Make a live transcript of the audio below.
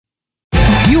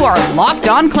You are Locked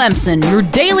On Clemson, your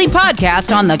daily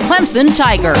podcast on the Clemson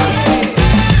Tigers.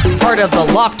 Part of the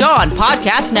Locked On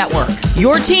Podcast Network,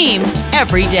 your team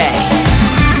every day.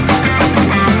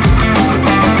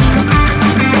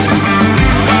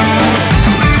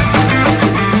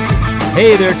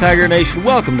 Hey there, Tiger Nation.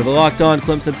 Welcome to the Locked On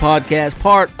Clemson podcast,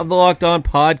 part of the Locked On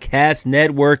Podcast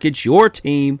Network. It's your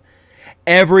team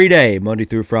every day, Monday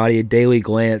through Friday, a daily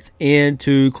glance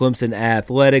into Clemson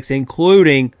athletics,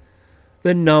 including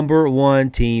the number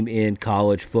one team in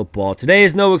college football. Today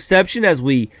is no exception as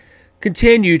we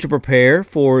continue to prepare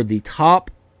for the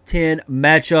top 10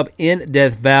 matchup in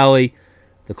Death Valley.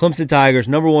 The Clemson Tigers,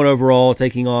 number one overall,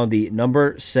 taking on the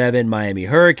number 7 Miami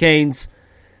Hurricanes.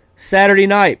 Saturday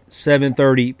night,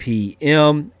 7:30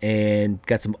 p.m. And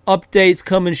got some updates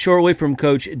coming shortly from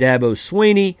Coach Dabo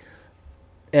Swinney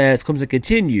as Clemson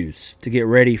continues to get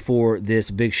ready for this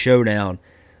big showdown.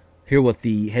 Hear what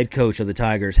the head coach of the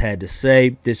Tigers had to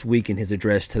say this week in his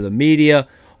address to the media.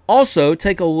 Also, we'll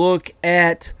take a look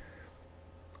at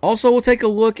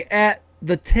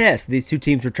the test these two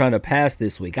teams are trying to pass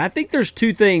this week. I think there's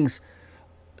two things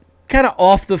kind of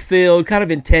off the field, kind of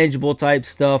intangible type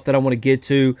stuff that I want to get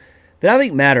to that I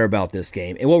think matter about this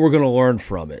game and what we're going to learn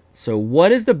from it. So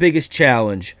what is the biggest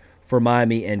challenge for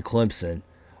Miami and Clemson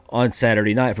on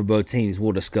Saturday night for both teams?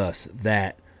 We'll discuss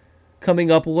that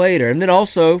coming up later. And then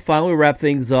also, finally wrap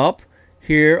things up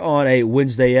here on a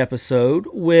Wednesday episode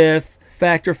with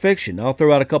Fact or Fiction. I'll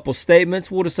throw out a couple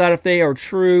statements. We'll decide if they are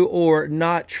true or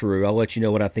not true. I'll let you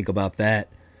know what I think about that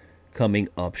coming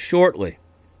up shortly.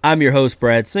 I'm your host,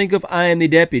 Brad Sinkoff. I am the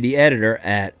deputy editor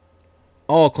at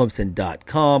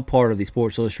allclemson.com, part of the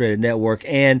Sports Illustrated Network,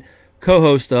 and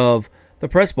co-host of The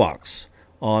Press Box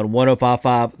on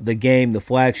 105.5 The Game, the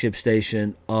flagship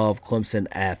station of Clemson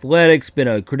Athletics. Been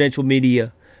a credential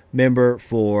media member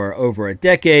for over a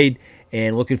decade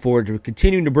and looking forward to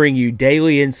continuing to bring you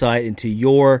daily insight into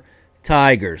your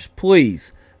Tigers.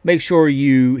 Please make sure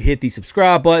you hit the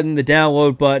subscribe button, the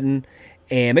download button,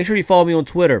 and make sure you follow me on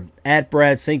Twitter at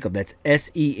Brad Sinkoff. That's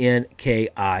Senkiw.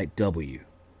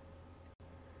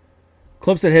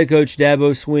 Clemson head coach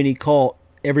Dabo Swinney called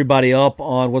everybody up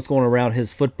on what's going around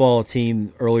his football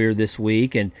team earlier this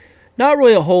week, and not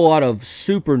really a whole lot of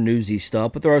super newsy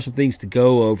stuff, but there are some things to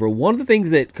go over. One of the things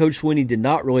that Coach Swinney did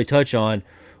not really touch on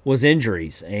was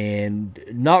injuries, and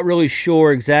not really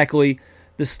sure exactly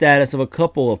the status of a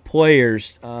couple of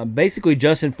players. Basically,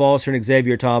 Justin Foster and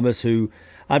Xavier Thomas, who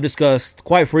I've discussed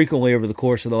quite frequently over the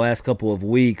course of the last couple of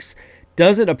weeks.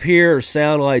 Doesn't appear or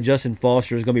sound like Justin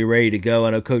Foster is going to be ready to go. I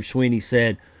know Coach Swinney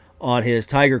said on his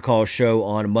Tiger Call show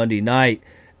on Monday night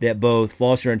that both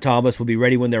Foster and Thomas will be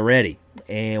ready when they're ready.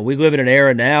 And we live in an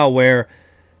era now where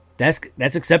that's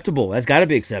acceptable. That's got to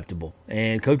be acceptable.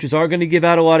 And coaches aren't going to give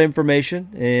out a lot of information.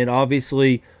 And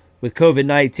obviously with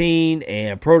COVID-19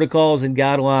 and protocols and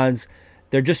guidelines,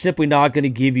 they're just simply not going to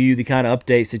give you the kind of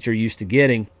updates that you're used to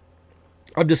getting.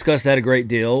 I've discussed that a great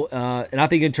deal. And I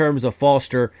think in terms of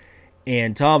Foster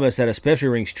and Thomas, that especially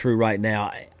rings true right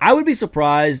now. I would be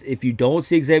surprised if you don't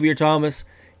see Xavier Thomas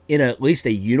in at least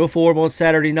a uniform on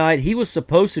Saturday night. He was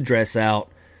supposed to dress out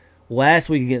last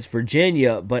week against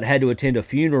Virginia, but had to attend a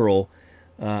funeral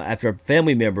after a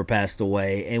family member passed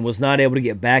away and was not able to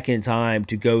get back in time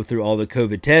to go through all the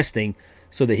COVID testing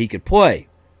so that he could play.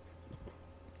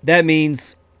 That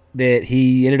means that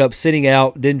he ended up sitting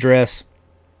out, didn't dress,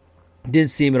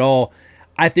 didn't see him at all.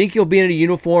 I think he'll be in a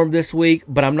uniform this week,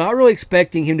 but I'm not really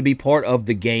expecting him to be part of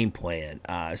the game plan.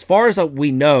 As far as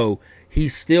we know,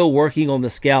 he's still working on the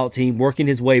scout team, working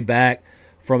his way back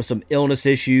from some illness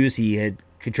issues. He had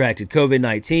contracted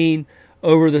COVID-19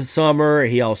 over the summer.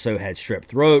 He also had strep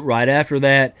throat right after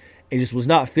that and just was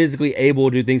not physically able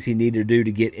to do things he needed to do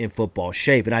to get in football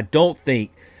shape. And I don't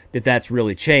think that that's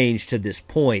really changed to this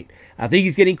point. I think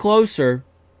he's getting closer.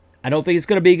 I don't think it's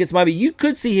going to be against Miami. You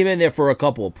could see him in there for a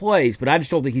couple of plays, but I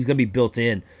just don't think he's going to be built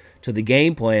in to the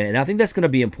game plan. And I think that's going to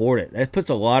be important. That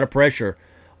puts a lot of pressure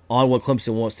on what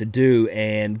Clemson wants to do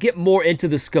and get more into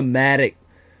the schematic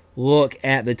look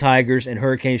at the Tigers and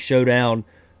Hurricanes showdown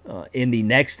in the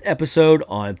next episode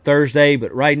on Thursday.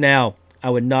 But right now,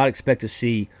 I would not expect to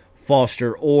see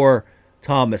Foster or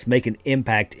Thomas make an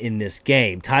impact in this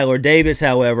game. Tyler Davis,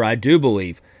 however, I do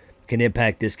believe can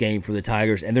impact this game for the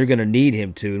Tigers, and they're going to need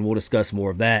him to, and we'll discuss more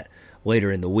of that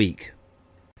later in the week.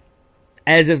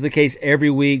 As is the case every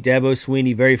week, Dabo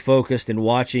Swinney very focused in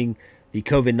watching the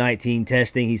COVID-19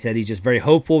 testing. He said he's just very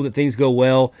hopeful that things go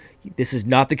well. This is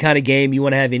not the kind of game you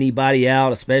want to have anybody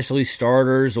out, especially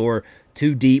starters or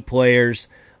two deep players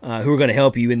who are going to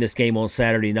help you in this game on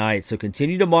Saturday night. So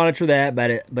continue to monitor that.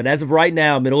 But as of right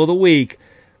now, middle of the week,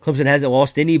 Clemson hasn't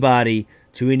lost anybody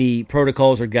to any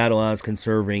protocols or guidelines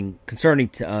concerning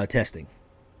testing.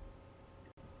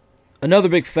 Another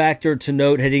big factor to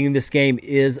note heading into this game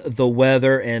is the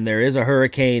weather, and there is a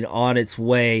hurricane on its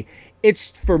way.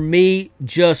 It's, for me,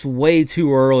 just way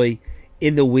too early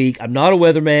in the week. I'm not a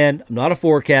weatherman. I'm not a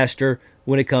forecaster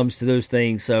when it comes to those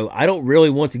things, so I don't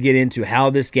really want to get into how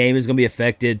this game is going to be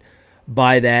affected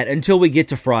by that until we get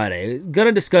to Friday. Going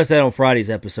to discuss that on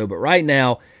Friday's episode, but right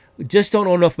now, we just don't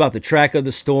know enough about the track of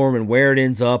the storm and where it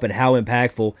ends up and how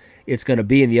impactful it's going to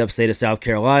be in the upstate of South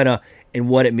Carolina and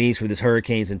what it means for this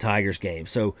Hurricanes and Tigers game.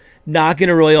 So not going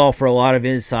to really offer a lot of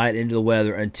insight into the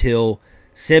weather until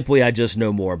simply I just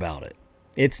know more about it.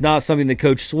 It's not something that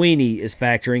Coach Sweeney is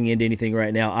factoring into anything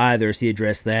right now either, as he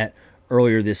addressed that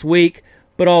earlier this week.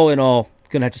 But all in all,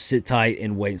 going to have to sit tight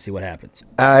and wait and see what happens.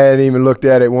 I hadn't even looked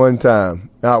at it one time,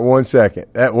 not 1 second.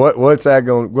 What's that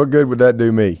going? What good would that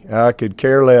do me? I could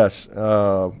care less.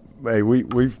 Hey,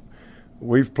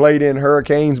 we've played in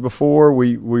hurricanes before.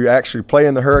 We actually play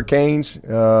in the Hurricanes.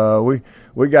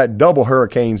 We got double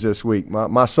hurricanes this week.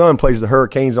 My son plays the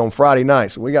Hurricanes on Friday night,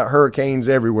 so we got hurricanes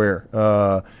everywhere.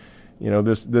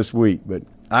 This week. But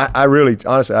I really,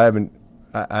 honestly, I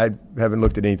haven't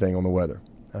looked at anything on the weather.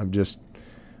 I'm just,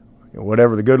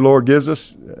 whatever the good Lord gives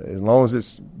us, as long as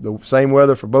it's the same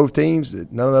weather for both teams,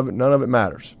 none of it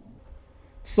matters.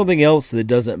 Something else that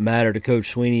doesn't matter to Coach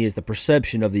Sweeney is the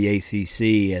perception of the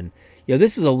ACC, and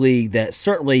this is a league that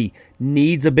certainly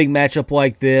needs a big matchup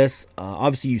like this.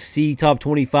 Obviously, you see top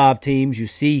 25 teams, you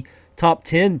see top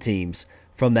 10 teams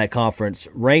from that conference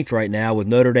ranked right now with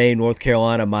Notre Dame, North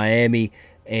Carolina, Miami,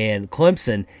 and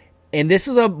Clemson, and this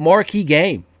is a marquee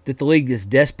game that the league is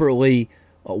desperately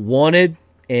wanted.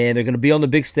 And they're going to be on the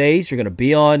big stage. They're going to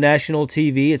be on national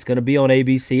TV. It's going to be on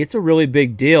ABC. It's a really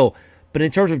big deal. But in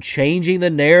terms of changing the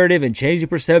narrative and changing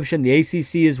perception, the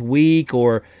ACC is weak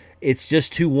or it's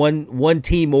just too one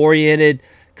team oriented.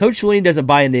 Coach Sweeney doesn't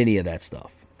buy into any of that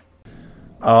stuff.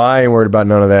 Oh, I ain't worried about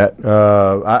none of that.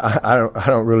 I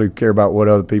don't really care about what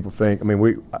other people think. I mean,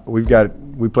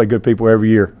 we play good people every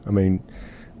year. I mean,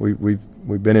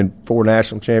 we've been in 4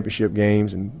 national championship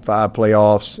games and 5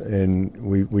 playoffs, and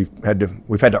we've had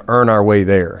to earn our way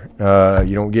there.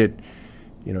 You don't get,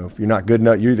 if you're not good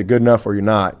enough, you're either good enough or you're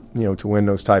not, to win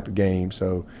those type of games.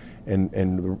 So,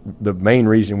 and the main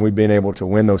reason we've been able to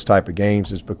win those type of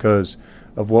games is because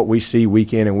of what we see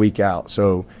week in and week out.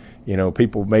 So,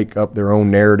 people make up their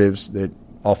own narratives that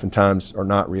oftentimes are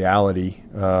not reality.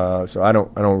 So I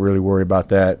don't really worry about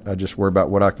that. I just worry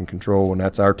about what I can control, and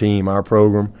that's our team, our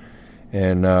program.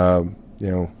 And,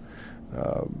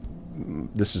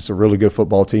 this is a really good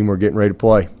football team we're getting ready to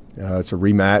play. It's a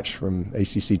rematch from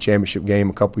ACC championship game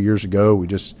a couple years ago. We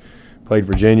just played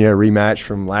Virginia, a rematch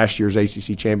from last year's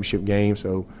ACC championship game.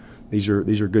 So these are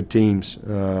good teams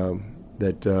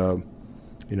that,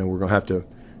 we're going to have to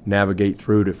navigate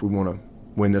through it if we want to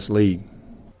win this league.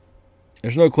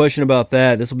 There's no question about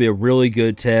that. This will be a really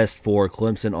good test for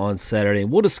Clemson on Saturday.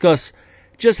 And we'll discuss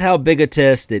just how big a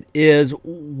test it is.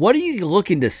 What are you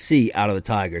looking to see out of the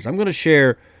Tigers? I'm going to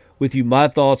share with you my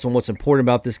thoughts on what's important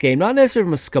about this game, not necessarily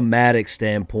from a schematic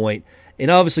standpoint,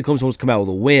 and obviously Clemson wants to come out with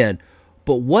a win,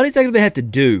 but what exactly do they have to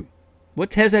do?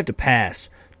 What tests they have to pass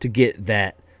to get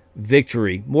that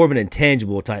victory? More of an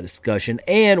intangible type discussion,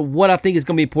 and what I think is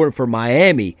going to be important for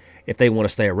Miami if they want to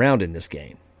stay around in this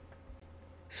game.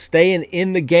 Staying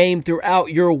in the game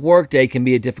throughout your workday can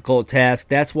be a difficult task.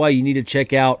 That's why you need to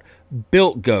check out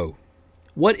Built Go.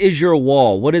 What is your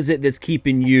wall? What is it that's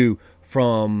keeping you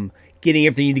from getting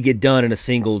everything you need to get done in a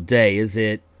single day? Is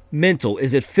it mental?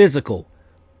 Is it physical?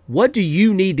 What do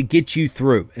you need to get you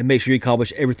through and make sure you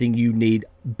accomplish everything you need?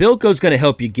 Built Go is going to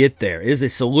help you get there. It is a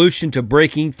solution to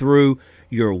breaking through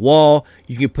your wall.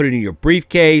 You can put it in your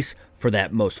briefcase for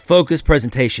that most focused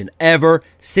presentation ever.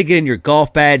 Stick it in your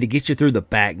golf bag to get you through the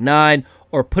back nine,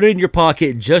 or put it in your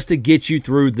pocket just to get you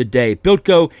through the day. Built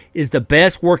Go is the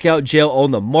best workout gel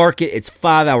on the market. It's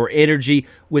 5-hour energy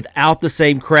without the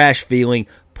same crash feeling.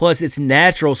 Plus, it's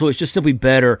natural, so it's just simply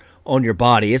better on your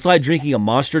body. It's like drinking a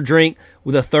Monster drink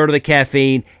with a third of the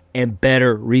caffeine and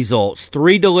better results.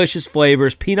 3 delicious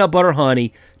flavors: peanut butter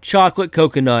honey, chocolate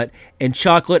coconut, and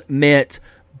chocolate mint.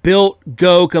 Built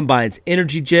Go combines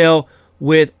energy gel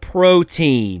with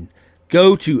protein.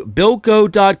 Go to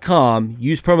BuiltGo.com,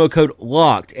 use promo code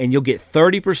LOCKED, and you'll get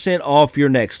 30% off your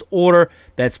next order.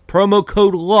 That's promo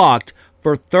code LOCKED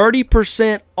for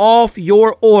 30% off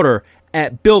your order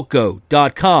at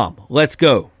BuiltGo.com. Let's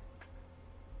go.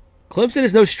 Clemson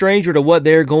is no stranger to what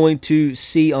they're going to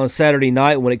see on Saturday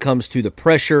night when it comes to the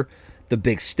pressure, the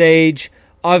big stage.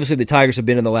 Obviously, the Tigers have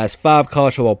been in the last 5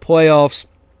 college football playoffs.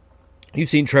 You've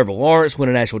seen Trevor Lawrence win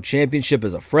a national championship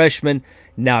as a freshman.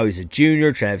 Now he's a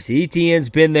junior. Travis Etienne's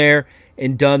been there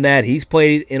and done that. He's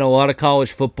played in a lot of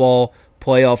college football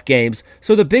playoff games.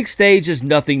 So the big stage is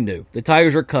nothing new. The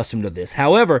Tigers are accustomed to this.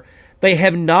 However, they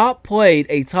have not played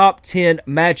a top 10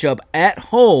 matchup at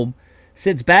home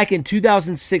since back in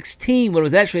 2016 when it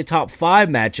was actually a top 5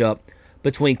 matchup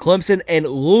between Clemson and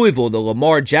Louisville, the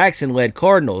Lamar Jackson-led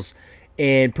Cardinals,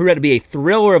 and proved out to be a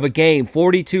thriller of a game.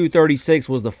 42-36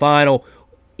 was the final.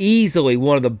 Easily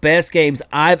one of the best games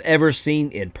I've ever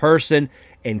seen in person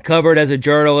and covered as a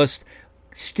journalist.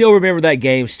 Still remember that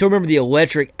game. Still remember the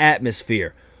electric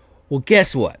atmosphere. Well,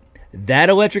 guess what? That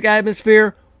electric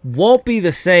atmosphere won't be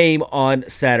the same on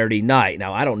Saturday night.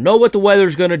 Now, I don't know what the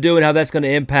weather's going to do and how that's going to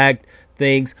impact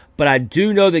things, but I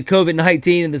do know that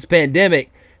COVID-19 and this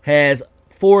pandemic has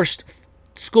forced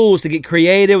schools to get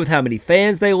creative with how many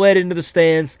fans they let into the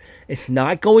stands. It's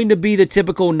not going to be the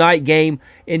typical night game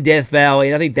in Death Valley,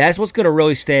 and I think that's what's going to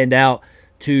really stand out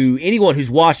to anyone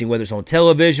who's watching, whether it's on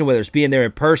television, whether it's being there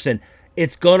in person.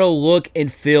 It's going to look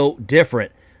and feel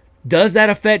different. Does that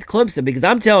affect Clemson? Because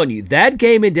I'm telling you, that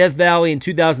game in Death Valley in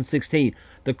 2016,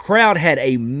 the crowd had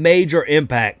a major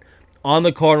impact on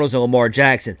the Cardinals and Lamar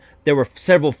Jackson. There were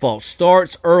several false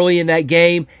starts early in that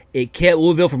game. It kept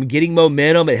Louisville from getting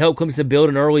momentum. It helped Clemson build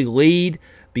an early lead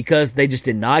because they just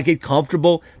did not get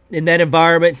comfortable in that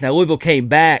environment. Now, Louisville came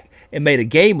back and made a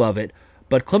game of it,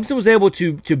 but Clemson was able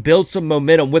to build some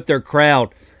momentum with their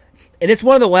crowd. And it's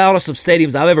one of the loudest of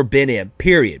stadiums I've ever been in,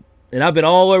 period. And I've been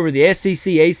all over the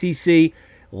SEC, ACC, a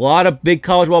lot of big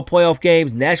college ball playoff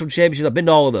games, national championships. I've been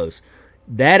to all of those.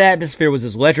 That atmosphere was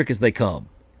as electric as they come.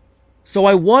 So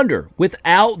I wonder,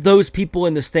 without those people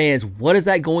in the stands, what is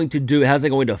that going to do? How's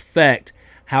that going to affect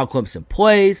how Clemson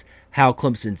plays, how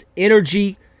Clemson's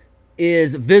energy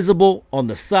is visible on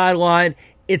the sideline?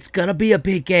 It's going to be a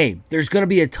big game. There's going to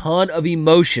be a ton of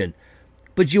emotion.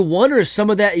 But you wonder if some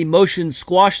of that emotion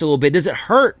squashed a little bit. Does it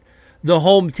hurt the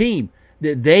home team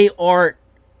that they aren't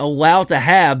allowed to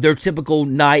have their typical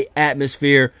night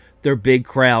atmosphere, their big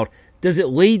crowd? Does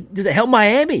it help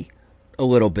Miami a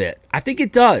little bit? I think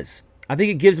it does. I think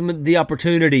it gives them the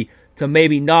opportunity to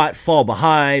maybe not fall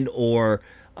behind or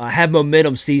have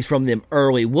momentum seized from them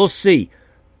early. We'll see.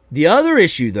 The other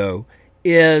issue, though,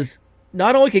 is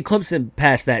not only can Clemson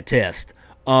pass that test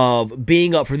of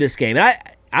being up for this game, and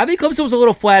I think Clemson was a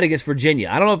little flat against Virginia.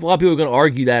 I don't know if a lot of people are going to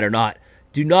argue that or not.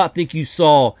 Do not think you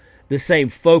saw the same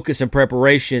focus and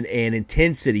preparation and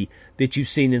intensity that you've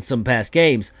seen in some past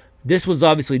games. This one's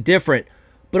obviously different.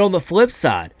 But on the flip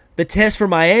side, the test for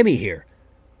Miami here,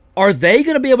 are they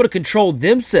going to be able to control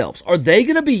themselves? Are they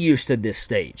going to be used to this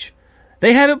stage?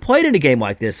 They haven't played in a game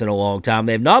like this in a long time.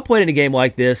 They have not played in a game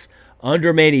like this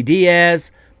under Manny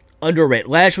Diaz, under Rhett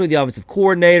Lashley, the offensive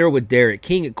coordinator, with Derek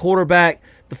King at quarterback.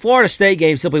 The Florida State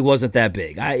game simply wasn't that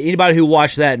big. Anybody who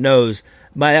watched that knows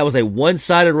that was a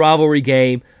one-sided rivalry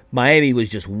game. Miami was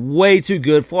just way too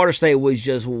good. Florida State was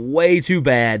just way too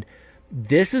bad.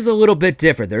 This is a little bit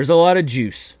different. There's a lot of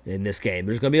juice in this game.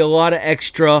 There's going to be a lot of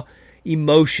extra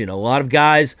emotion. A lot of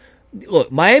guys.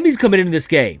 Look, Miami's coming into this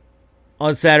game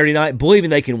on Saturday night believing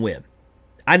they can win.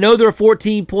 I know they're a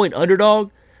 14-point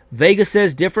underdog. Vegas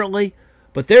says differently.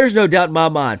 But there's no doubt in my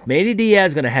mind, Manny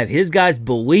Diaz is going to have his guys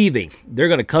believing they're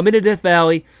going to come into Death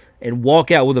Valley and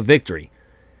walk out with a victory.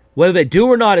 Whether they do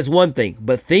or not is one thing,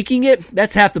 but thinking it,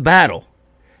 that's half the battle.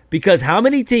 Because how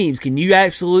many teams can you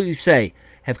absolutely say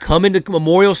have come into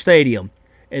Memorial Stadium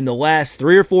in the last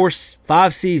 3 or 4,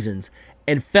 5 seasons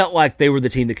and felt like they were the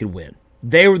team that could win?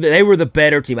 They were the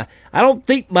better team. I don't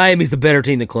think Miami's the better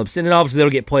team than Clemson, and obviously they'll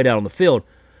get played out on the field.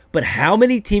 But how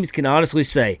many teams can honestly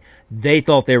say they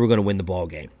thought they were going to win the ball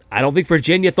game? I don't think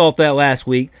Virginia thought that last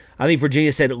week. I think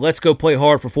Virginia said, let's go play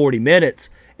hard for 40 minutes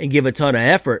and give a ton of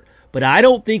effort. But I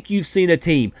don't think you've seen a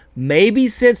team, maybe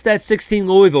since that 16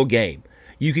 Louisville game.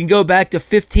 You can go back to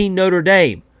 15 Notre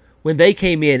Dame when they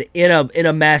came in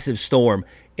a massive storm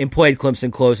and played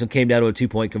Clemson close and came down to a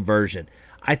 2-point conversion.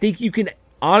 I think you can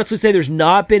honestly say there's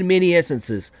not been many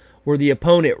instances where the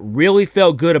opponent really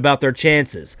felt good about their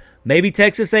chances. Maybe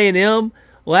Texas A&M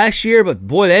last year, but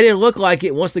boy, they didn't look like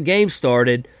it once the game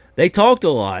started. They talked a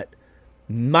lot.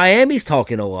 Miami's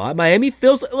talking a lot. Miami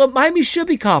should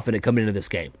be confident coming into this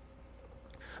game.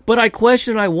 But I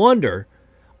question and I wonder,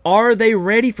 are they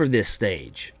ready for this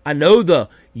stage? I know the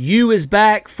 "you is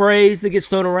back" phrase that gets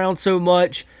thrown around so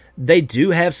much. They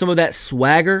do have some of that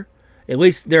swagger. At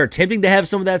least they're attempting to have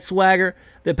some of that swagger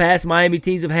that past Miami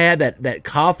teams have had. That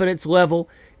confidence level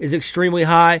is extremely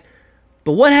high.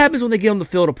 But what happens when they get on the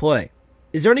field to play?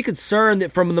 Is there any concern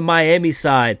that from the Miami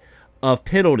side of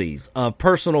penalties, of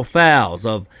personal fouls,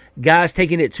 of guys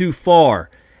taking it too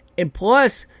far? And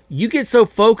plus, You get so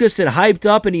focused and hyped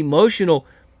up and emotional,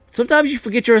 sometimes you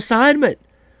forget your assignment.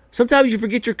 Sometimes you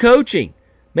forget your coaching.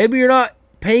 Maybe you're not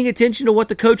paying attention to what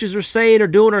the coaches are saying or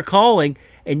doing or calling,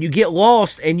 and you get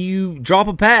lost and you drop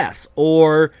a pass,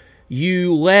 or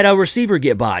you let a receiver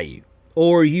get by you,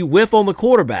 or you whiff on the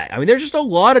quarterback. I mean, there's just a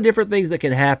lot of different things that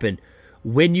can happen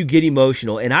when you get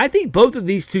emotional. And I think both of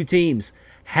these two teams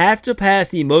have to pass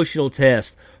the emotional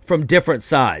test from different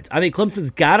sides. I think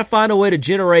Clemson's got to find a way to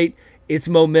generate its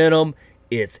momentum,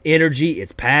 its energy,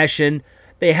 its passion.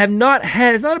 It's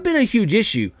not been a huge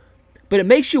issue, but it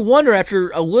makes you wonder after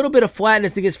a little bit of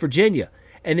flatness against Virginia.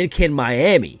 And then can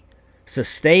Miami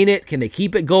sustain it? Can they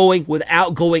keep it going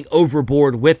without going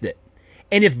overboard with it?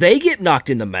 And if they get knocked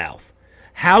in the mouth,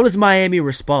 how does Miami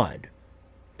respond?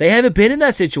 They haven't been in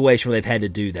that situation where they've had to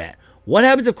do that. What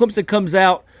happens if Clemson comes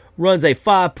out, runs a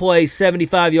 5-play,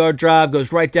 75-yard drive,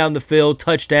 goes right down the field,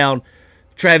 touchdown,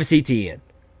 Travis Etienne?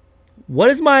 What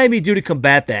does Miami do to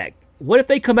combat that? What if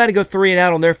they come out and go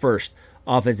 3-and-out on their first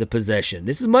offensive possession?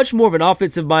 This is much more of an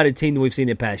offensive-minded team than we've seen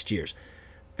in past years.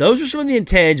 Those are some of the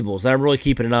intangibles that I'm really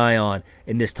keeping an eye on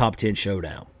in this top 10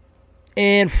 showdown.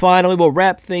 And finally, we'll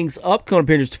wrap things up coming up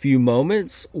in just a few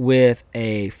moments with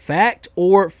a fact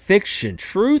or fiction,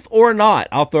 truth or not.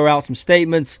 I'll throw out some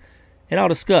statements and I'll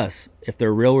discuss if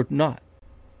they're real or not.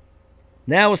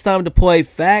 Now it's time to play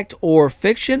fact or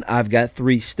fiction. I've got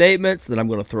 3 statements that I'm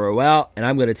going to throw out, and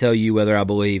I'm going to tell you whether I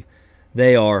believe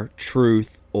they are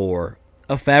truth or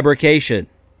a fabrication.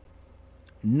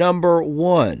 Number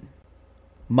 1,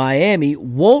 Miami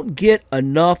won't get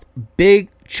enough big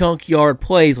chunk yard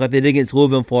plays like they did against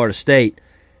Louisville and Florida State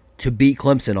to beat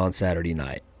Clemson on Saturday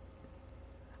night.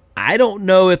 I don't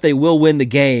know if they will win the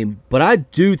game, but I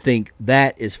do think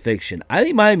that is fiction. I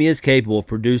think Miami is capable of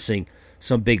producing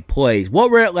some big plays.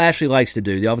 What Rhett Lashley likes to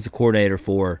do, the offensive coordinator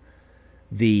for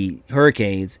the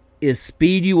Hurricanes, is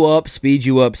speed you up, speed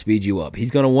you up, speed you up. He's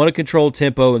going to want to control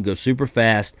tempo and go super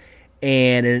fast,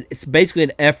 and it's basically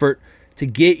an effort to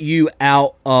get you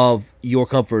out of your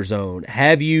comfort zone.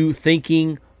 Have you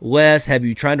thinking less, have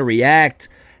you trying to react,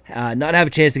 not have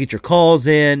a chance to get your calls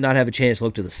in, not have a chance to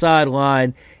look to the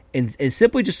sideline, and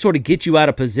simply just sort of get you out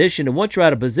of position. And once you're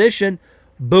out of position,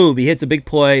 boom, he hits a big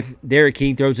play. Derek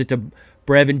King throws it to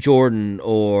Brevin Jordan,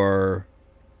 or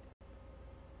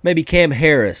maybe Cam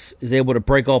Harris is able to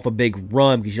break off a big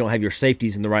run because you don't have your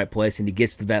safeties in the right place and he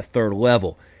gets to that third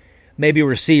level. Maybe a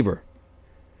receiver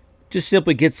just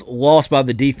simply gets lost by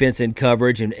the defense in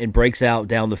coverage and breaks out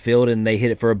down the field and they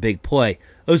hit it for a big play.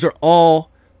 Those are all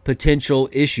potential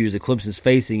issues that Clemson's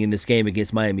facing in this game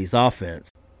against Miami's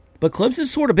offense. But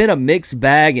Clemson's sort of been a mixed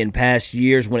bag in past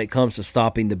years when it comes to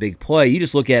stopping the big play. You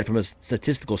just look at it from a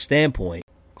statistical standpoint.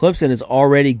 Clemson has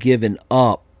already given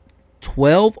up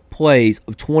 12 plays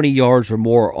of 20 yards or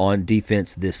more on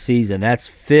defense this season. That's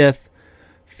tied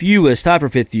for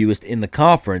fifth fewest in the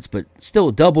conference, but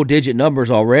still double-digit numbers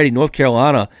already. North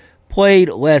Carolina played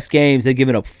less games. They've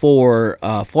given up 4.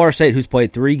 Florida State, who's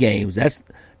played 3 games, that's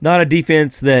not a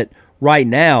defense that right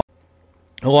now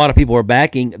a lot of people are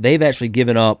backing. They've actually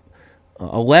given up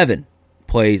 11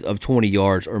 plays of 20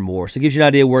 yards or more. So it gives you an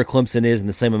idea where Clemson is in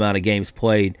the same amount of games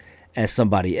played as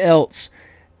somebody else.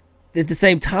 At the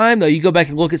same time, though, you go back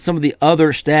and look at some of the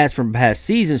other stats from past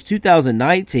seasons.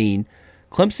 2019,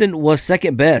 Clemson was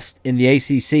second best in the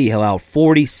ACC, allowed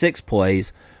 46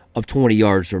 plays of 20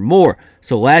 yards or more.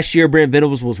 So last year, Brent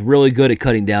Venables was really good at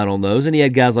cutting down on those, and he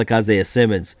had guys like Isaiah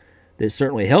Simmons that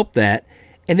certainly helped that.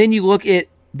 And then you look at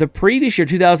the previous year,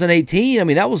 2018, I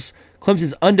mean, that was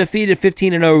Clemson's undefeated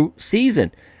 15-0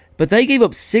 season, but they gave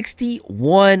up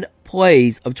 61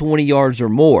 plays of 20 yards or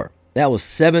more. That was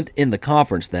 7th in the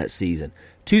conference that season.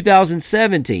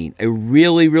 2017, a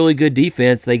really, really good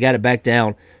defense. They got it back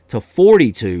down to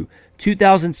 42.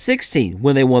 2016,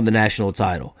 when they won the national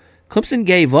title, Clemson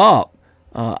gave up,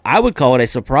 I would call it a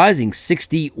surprising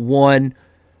 61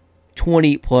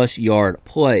 20-plus yard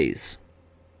plays.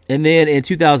 And then in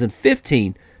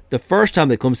 2015, the first time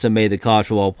that Clemson made the college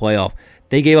football playoff,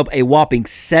 they gave up a whopping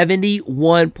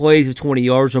 71 plays of 20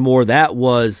 yards or more. That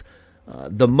was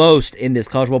the most in this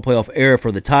college football playoff era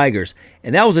for the Tigers.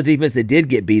 And that was a defense that did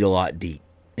get beat a lot deep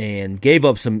and gave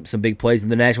up some big plays in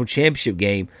the national championship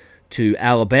game to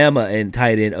Alabama and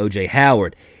tight end O.J.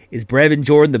 Howard. Is Brevin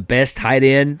Jordan the best tight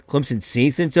end Clemson's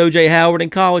seen since O.J. Howard in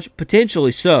college?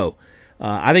 Potentially so.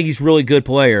 I think he's a really good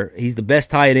player. He's the best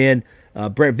tight end.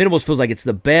 Brent Venables feels like it's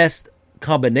the best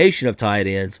combination of tight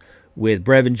ends with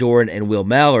Brevin Jordan and Will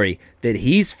Mallory that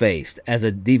he's faced as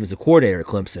a defensive coordinator at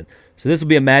Clemson. So this will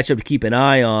be a matchup to keep an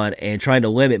eye on and trying to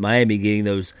limit Miami getting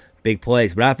those big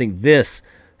plays. But I think this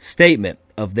statement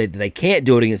of that they can't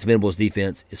do it against Venables'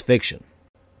 defense is fiction.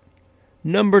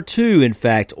 Number 2, in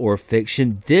fact or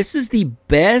fiction, this is the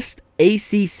best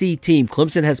ACC team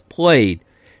Clemson has played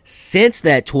since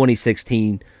that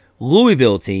 2016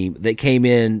 Louisville team that came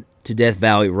in to Death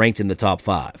Valley ranked in the top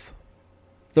 5.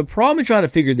 The problem in trying to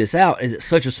figure this out is it's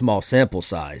such a small sample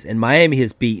size, and Miami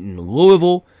has beaten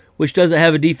Louisville, which doesn't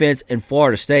have a defense, and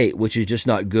Florida State, which is just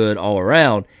not good all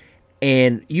around,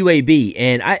 and UAB.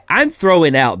 And I'm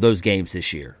throwing out those games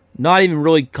this year, not even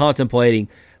really contemplating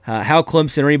how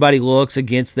Clemson or anybody looks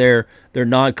against their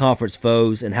non-conference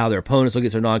foes and how their opponents look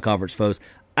against their non-conference foes.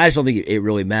 I just don't think it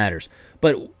really matters.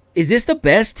 But is this the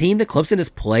best team that Clemson has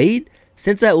played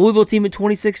since that Louisville team in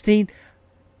 2016?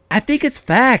 I think it's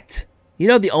fact. You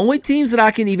know, the only teams that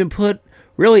I can even put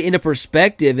really into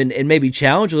perspective and maybe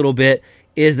challenge a little bit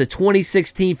is the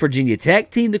 2016 Virginia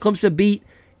Tech team that Clemson beat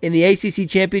in the ACC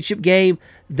championship game.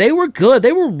 They were good.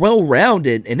 They were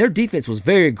well-rounded, and their defense was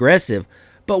very aggressive.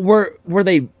 But were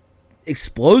they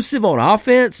explosive on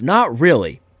offense? Not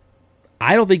really.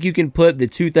 I don't think you can put the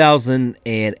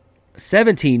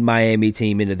 2017 Miami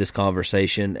team into this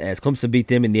conversation, as Clemson beat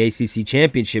them in the ACC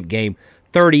championship game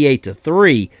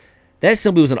 38-3. That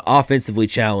simply was an offensively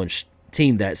challenged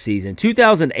team that season.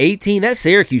 2018, that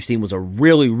Syracuse team was a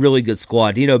really, really good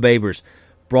squad. Dino Babers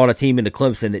brought a team into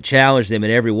Clemson that challenged them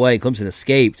in every way. Clemson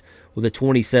escaped with a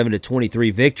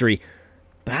 27-23 victory.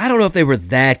 But I don't know if they were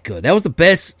that good. That was the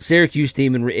best Syracuse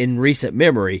team in recent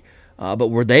memory. But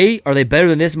are they better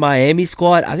than this Miami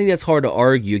squad? I think that's hard to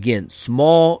argue. Again,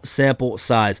 small sample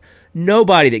size.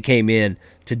 Nobody that came in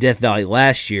to Death Valley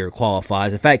last year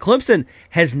qualifies. In fact, Clemson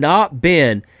has not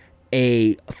been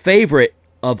a favorite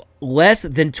of less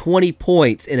than 20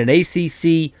 points in an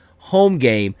ACC home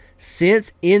game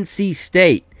since NC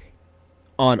State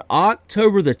on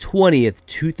October the 20th,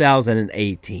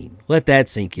 2018. Let that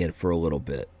sink in for a little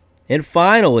bit. And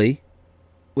finally,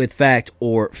 with fact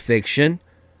or fiction,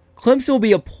 Clemson will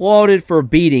be applauded for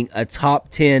beating a top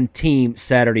 10 team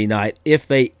Saturday night if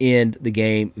they end the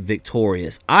game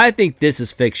victorious. I think this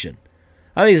is fiction.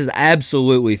 I think this is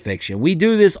absolutely fiction. We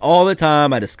do this all the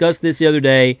time. I discussed this the other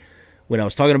day when I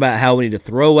was talking about how we need to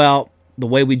throw out the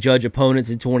way we judge opponents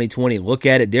in 2020, look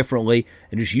at it differently,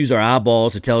 and just use our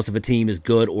eyeballs to tell us if a team is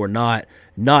good or not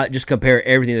just compare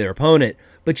everything to their opponent.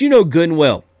 But you know good and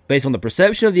well, based on the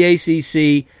perception of the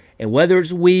ACC and whether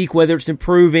it's weak, whether it's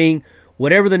improving,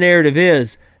 whatever the narrative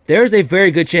is, there's a very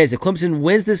good chance if Clemson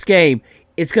wins this game,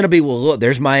 it's going to be, well, look,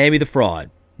 there's Miami the fraud.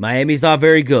 Miami's not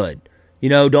very good. You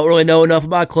know, don't really know enough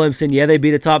about Clemson. Yeah, they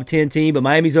beat a top 10 team, but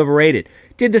Miami's overrated.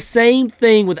 Did the same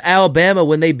thing with Alabama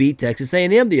when they beat Texas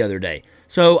A&M the other day.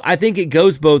 So I think it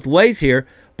goes both ways here,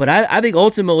 but I think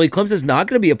ultimately Clemson's not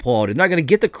going to be applauded, not going to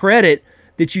get the credit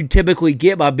that you typically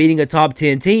get by beating a top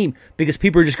 10 team because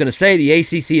people are just going to say the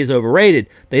ACC is overrated.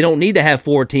 They don't need to have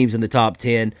 4 teams in the top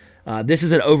 10. This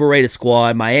is an overrated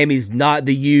squad. Miami's not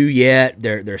the U yet.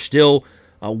 They're still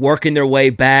working their way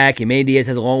back, and Manny Diaz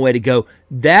has a long way to go.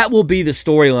 That will be the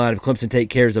storyline if Clemson take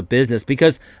care of business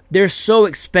because they're so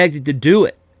expected to do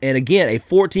it. And again, a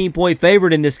 14-point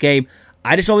favorite in this game,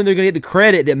 I just don't think they're going to get the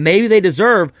credit that maybe they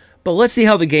deserve, but let's see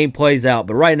how the game plays out.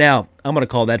 But right now, I'm going to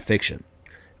call that fiction.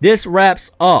 This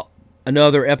wraps up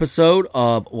another episode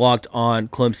of Locked On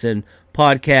Clemson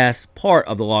Podcast, part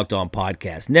of the Locked On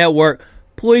Podcast Network.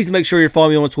 Please make sure you're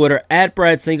following me on Twitter,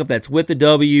 @BradSinkoff, that's with the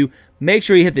W. Make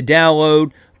sure you hit the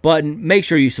download button. Make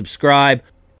sure you subscribe.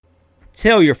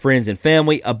 Tell your friends and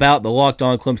family about the Locked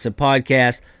On Clemson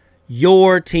Podcast,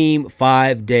 your team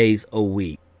 5 days a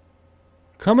week.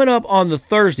 Coming up on the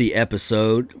Thursday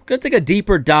episode, we're going to take a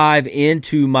deeper dive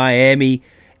into Miami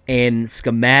and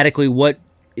schematically what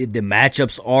the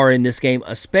matchups are in this game,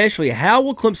 especially how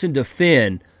will Clemson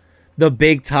defend the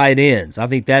big tight ends. I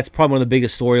think that's probably one of the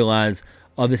biggest storylines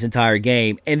of this entire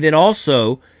game. And then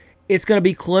also, it's going to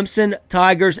be Clemson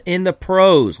Tigers in the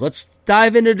pros. Let's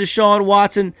dive into Deshaun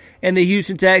Watson and the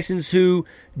Houston Texans, who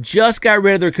just got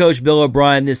rid of their coach, Bill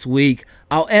O'Brien, this week.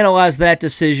 I'll analyze that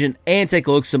decision and take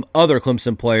a look at some other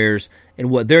Clemson players and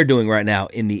what they're doing right now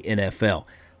in the NFL.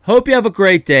 Hope you have a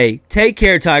great day. Take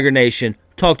care, Tiger Nation.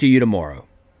 Talk to you tomorrow.